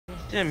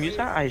Damn, use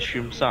that ice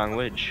cream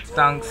sandwich.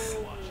 Thanks.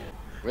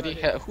 Where the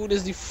hell? Who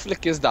does the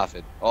flick is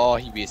David? Oh,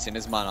 he wasting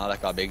his mana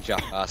like a big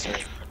jackass.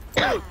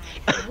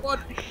 What?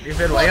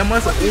 David, why am I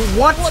so...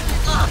 What?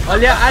 Oh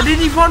yeah, I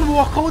didn't even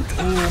walk out.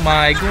 Oh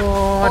my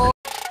god.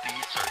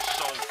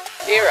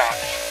 ARAM.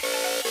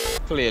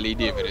 Clearly,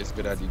 David is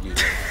good at the game.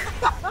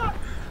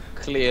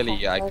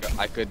 Clearly, I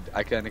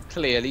can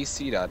clearly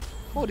see that.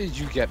 How did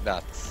you get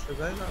that? Cause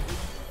I not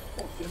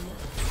fucking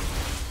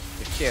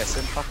The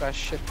KSM fuck ass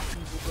shit.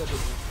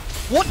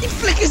 What the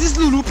flick is this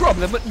Lulu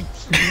problem with me?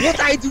 What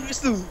I do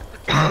is Lulu?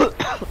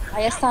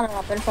 I just standing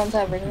up in front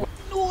of everyone.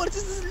 No, this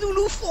is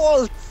Lulu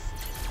fault.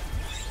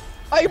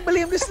 I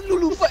blame this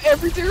Lulu for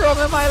everything wrong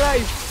in my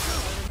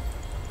life.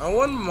 I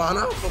want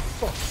mana for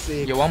fuck's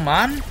sake. You want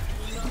man?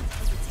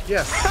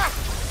 Yes.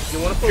 You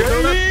wanna put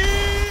down that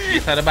You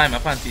started buying my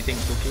fancy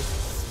things, okay?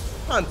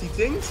 panty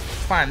things?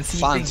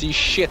 Fancy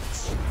shit.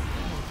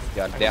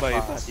 You're I can deaf buy you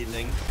ass. fancy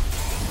things.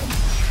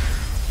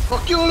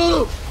 Fuck you,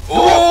 Lulu!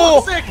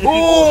 Oh! For fuck's sake!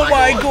 Oh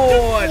my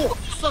god! Oh,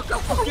 suck a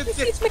fucking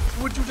dick!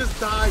 Would you just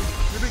die?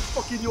 You big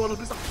fucking you wanna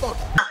piece of fuck.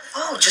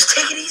 Oh, just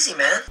take it easy,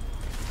 man.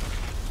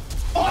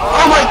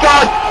 Oh my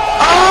god!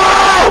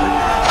 Oh!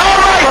 Oh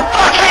my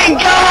fucking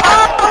god!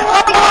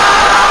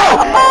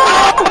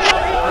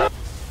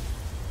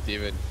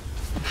 David.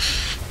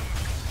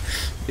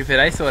 David,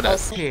 I saw that.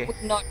 Also, Okay.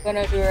 not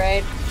gonna do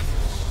right.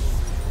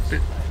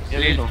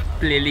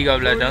 Play League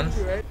of Legends.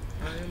 I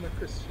am a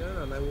Christian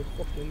and I will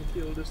fucking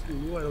kill this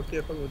Lulu. I don't care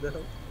if I'm with the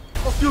hell.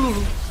 Fuck you,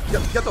 Lulu!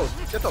 Get out!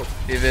 Get out!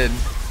 David,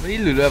 what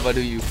did Lulu ever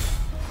do you?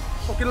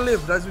 Fucking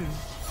live, that's me.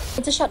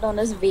 Need to shut down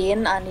this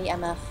vein and the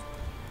MF.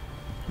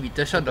 We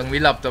just shut down we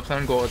laptops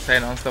and go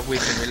outside and stop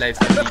wasting my life.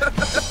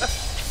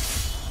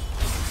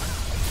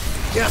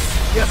 Yes!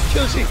 Yes!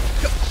 Kill she!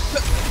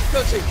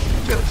 Kill she!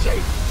 Kill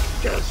she!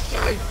 Kill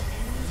she!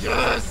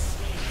 Yes!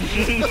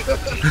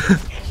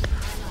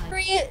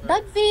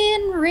 That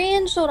vein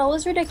range though, that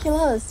was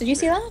ridiculous. Did you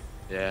see that?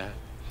 Yeah.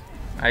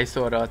 I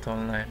saw that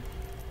online.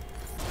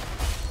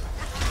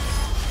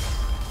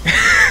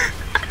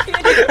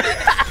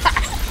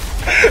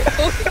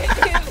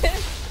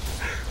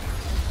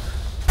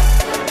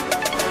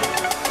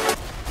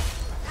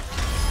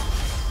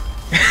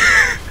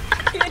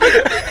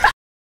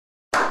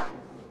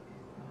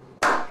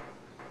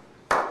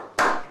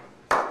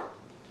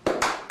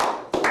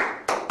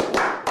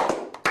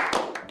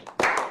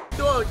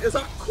 Dog, it's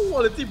a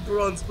quality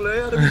bronze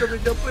player. Let me come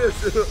in your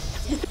place.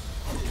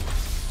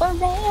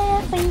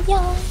 Forever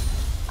young.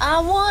 I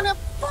wanna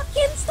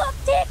fucking stop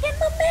taking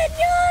the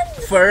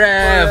minions!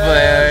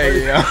 Forever!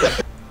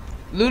 Yeah.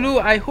 Lulu,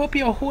 I hope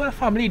your whole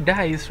family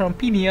dies from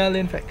pineal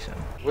infection.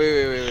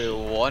 Wait.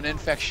 One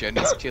infection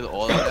is kill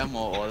all of them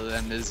or all of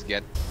them is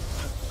get...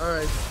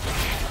 Alright.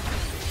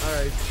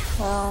 Alright.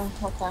 Oh,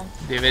 okay.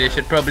 David, you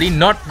should probably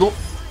not go.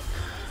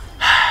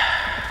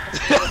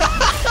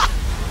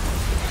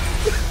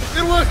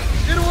 It worked!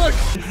 It worked!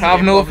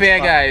 Have no fear,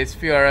 guys.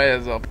 Fiora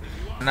is up.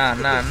 Nah.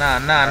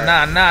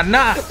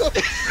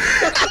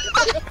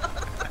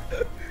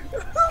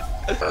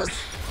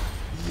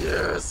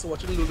 Yes!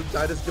 Watching Lulu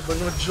die is giving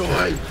me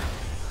joy.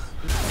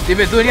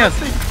 David, do it That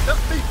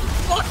big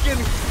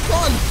fucking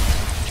gun!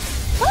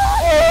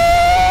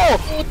 Oh!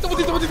 Go!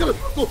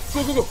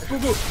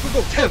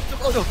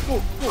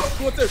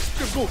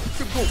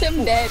 Tim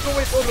dead. Go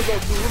wait, oh no,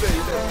 Lulu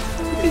there.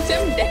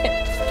 Tim dead.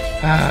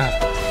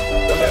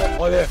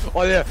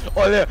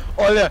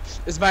 Ole,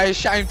 it's my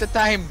shine to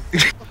time.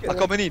 I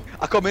coming in,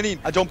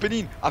 I jumping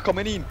in.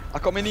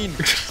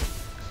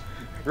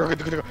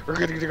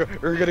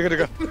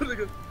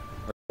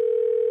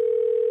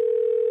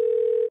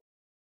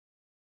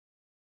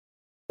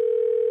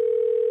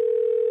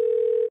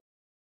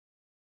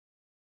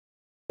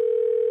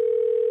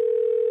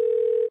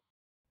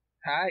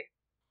 Hi.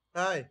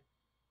 Hi.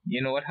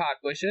 You know what hard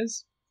push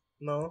is?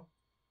 No.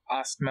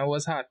 Ask me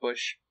what's hard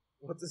push.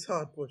 What is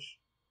hard push?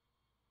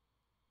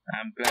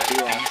 I'm glad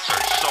you asked.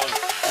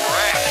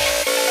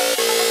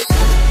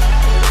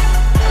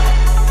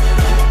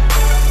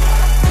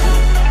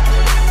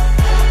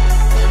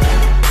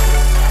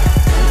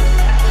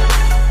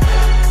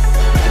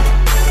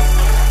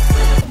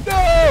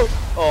 No!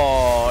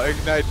 Oh,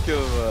 ignite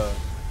kill.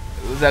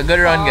 It was a good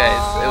run,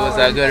 guys. It was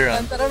a good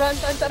run.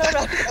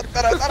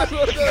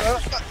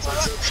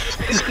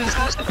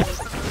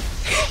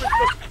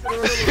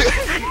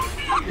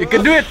 You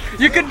can do it!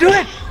 You can do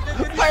it!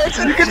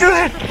 You can do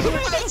it!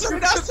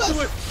 You could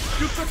do it!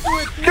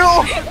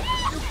 No!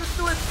 You could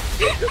do it!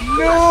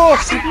 No!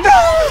 No!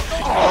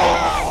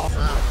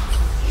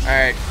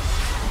 Alright.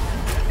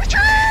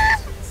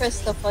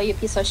 Christopher, you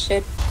piece of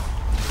shit.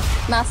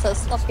 Massa,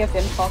 stop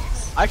giving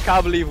fucks. I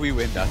can't believe we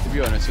win that, to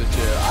be honest with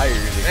you. I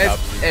really can't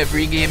It's believe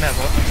every game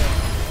ever.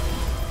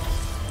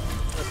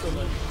 That's so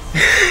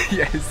nice.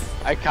 Yes.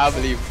 I can't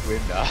believe we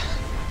win that.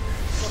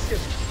 Suck it.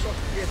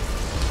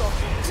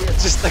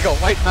 Just like a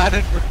white man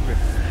in Brooklyn.